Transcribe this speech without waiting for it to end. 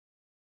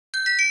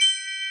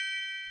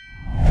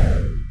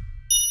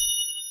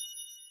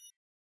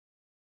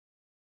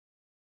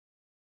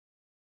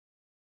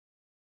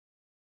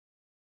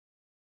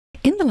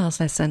In the last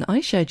lesson, I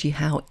showed you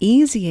how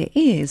easy it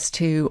is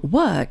to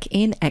work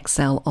in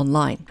Excel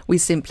online. We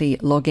simply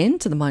log in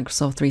to the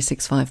Microsoft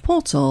 365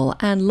 portal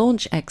and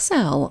launch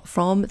Excel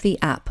from the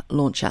app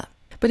launcher.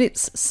 But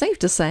it's safe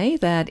to say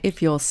that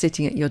if you're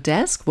sitting at your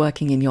desk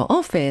working in your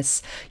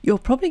office, you're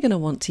probably going to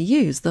want to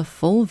use the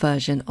full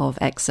version of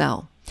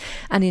Excel.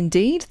 And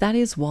indeed, that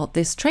is what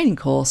this training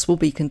course will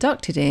be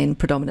conducted in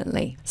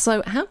predominantly.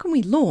 So how can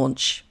we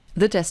launch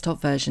the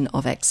desktop version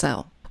of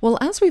Excel? Well,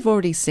 as we've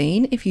already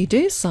seen, if you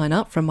do sign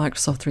up for a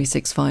Microsoft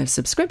 365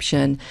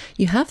 subscription,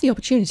 you have the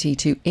opportunity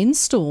to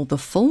install the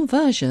full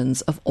versions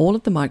of all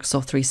of the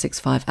Microsoft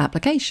 365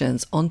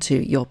 applications onto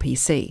your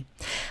PC.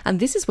 And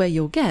this is where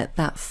you'll get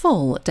that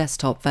full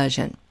desktop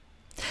version.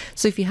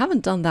 So if you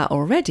haven't done that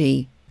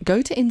already,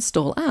 go to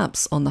Install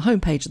Apps on the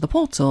homepage of the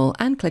portal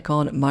and click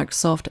on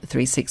Microsoft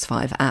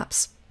 365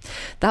 Apps.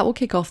 That will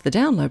kick off the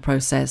download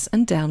process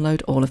and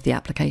download all of the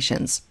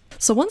applications.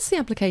 So once the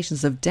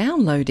applications have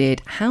downloaded,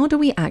 how do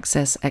we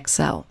access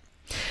Excel?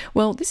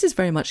 Well, this is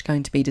very much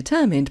going to be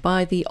determined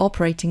by the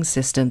operating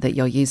system that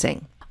you're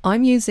using.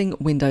 I'm using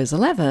Windows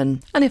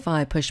 11, and if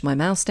I push my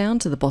mouse down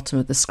to the bottom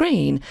of the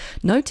screen,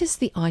 notice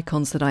the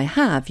icons that I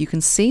have. You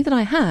can see that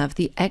I have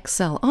the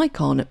Excel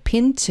icon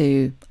pinned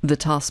to the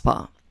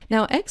taskbar.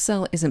 Now,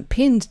 Excel isn't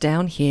pinned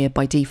down here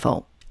by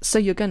default, so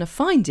you're going to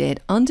find it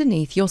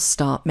underneath your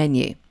Start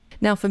menu.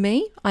 Now for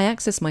me, I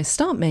access my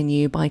Start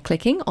menu by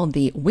clicking on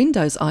the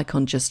Windows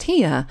icon just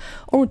here,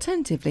 or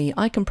alternatively,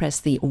 I can press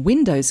the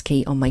Windows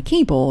key on my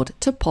keyboard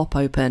to pop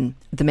open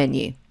the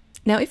menu.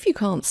 Now if you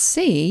can't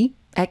see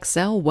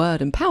Excel,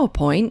 Word and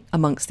PowerPoint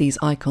amongst these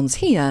icons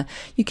here,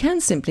 you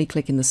can simply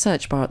click in the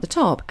search bar at the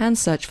top and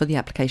search for the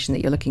application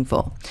that you're looking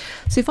for.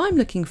 So if I'm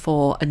looking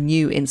for a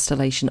new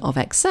installation of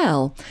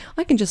Excel,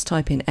 I can just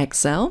type in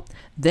Excel.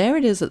 There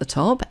it is at the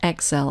top,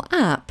 Excel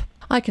app.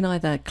 I can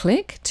either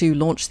click to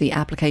launch the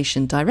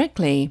application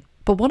directly,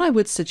 but what I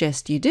would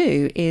suggest you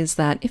do is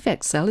that if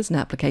Excel is an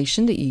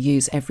application that you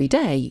use every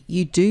day,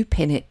 you do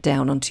pin it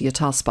down onto your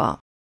taskbar.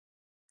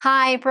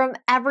 Hi, from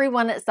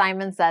everyone at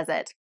Simon Says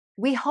It.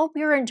 We hope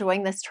you're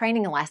enjoying this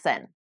training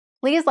lesson.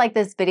 Please like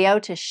this video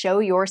to show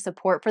your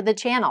support for the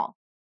channel.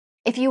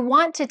 If you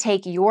want to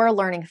take your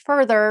learning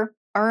further,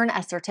 earn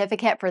a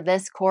certificate for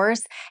this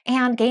course,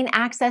 and gain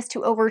access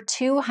to over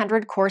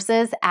 200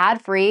 courses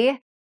ad-free,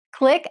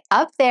 click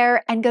up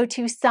there and go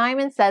to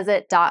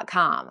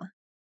simonsaysit.com.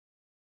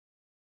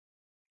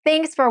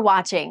 Thanks for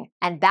watching,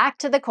 and back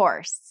to the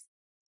course.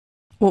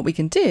 What we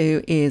can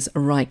do is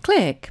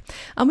right-click,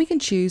 and we can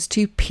choose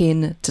to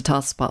pin to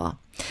taskbar.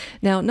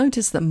 Now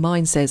notice that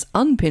mine says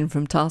unpin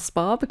from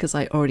taskbar because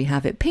I already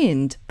have it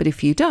pinned, but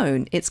if you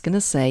don't, it's going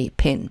to say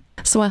pin.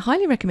 So I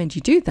highly recommend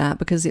you do that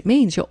because it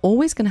means you're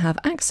always going to have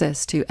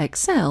access to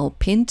Excel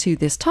pinned to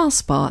this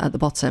taskbar at the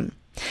bottom.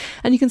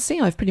 And you can see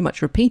I've pretty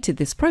much repeated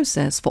this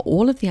process for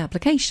all of the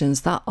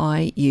applications that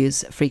I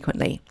use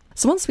frequently.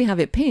 So once we have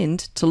it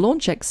pinned, to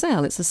launch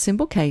Excel, it's a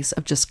simple case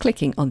of just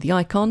clicking on the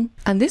icon,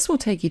 and this will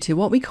take you to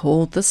what we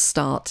call the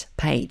Start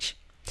page.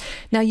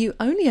 Now you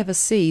only ever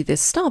see this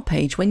Start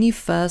page when you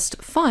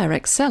first fire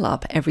Excel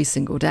up every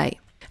single day.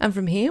 And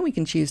from here we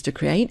can choose to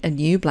create a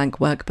new blank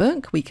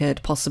workbook. We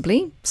could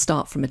possibly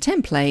start from a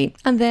template,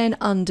 and then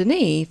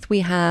underneath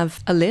we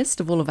have a list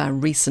of all of our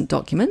recent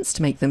documents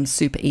to make them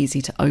super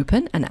easy to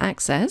open and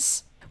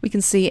access. We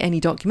can see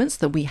any documents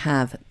that we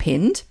have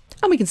pinned,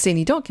 and we can see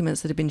any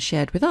documents that have been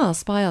shared with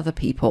us by other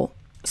people.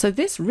 So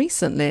this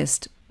recent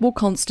list will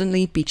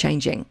constantly be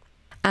changing.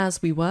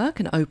 As we work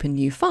and open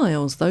new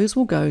files, those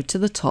will go to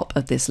the top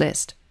of this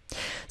list.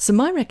 So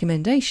my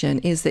recommendation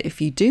is that if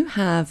you do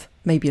have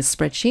maybe a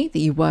spreadsheet that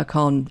you work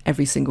on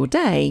every single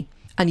day,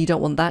 and you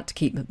don't want that to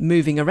keep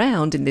moving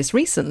around in this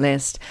recent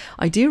list,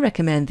 I do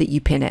recommend that you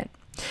pin it.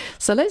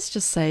 So let's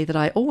just say that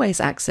I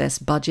always access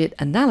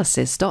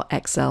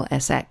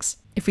budgetanalysis.xlsx.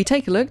 If we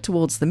take a look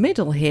towards the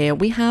middle here,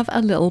 we have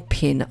a little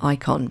pin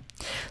icon.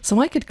 So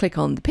I could click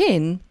on the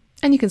pin,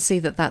 and you can see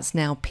that that's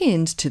now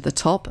pinned to the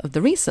top of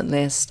the recent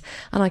list,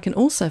 and I can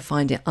also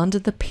find it under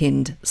the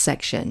pinned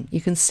section.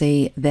 You can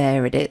see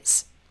there it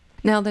is.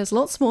 Now there's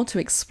lots more to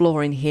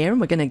explore in here,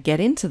 and we're going to get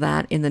into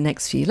that in the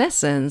next few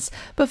lessons,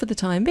 but for the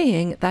time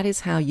being, that is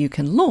how you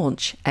can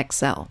launch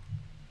Excel.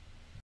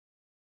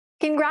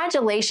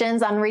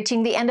 Congratulations on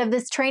reaching the end of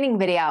this training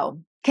video.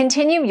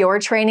 Continue your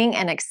training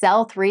in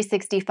Excel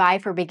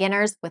 365 for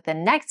beginners with the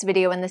next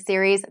video in the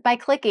series by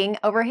clicking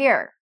over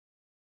here.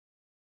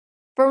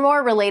 For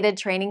more related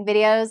training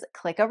videos,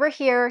 click over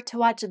here to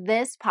watch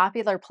this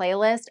popular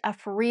playlist of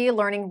free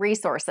learning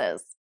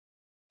resources.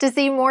 To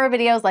see more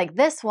videos like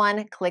this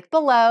one, click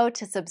below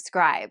to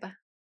subscribe.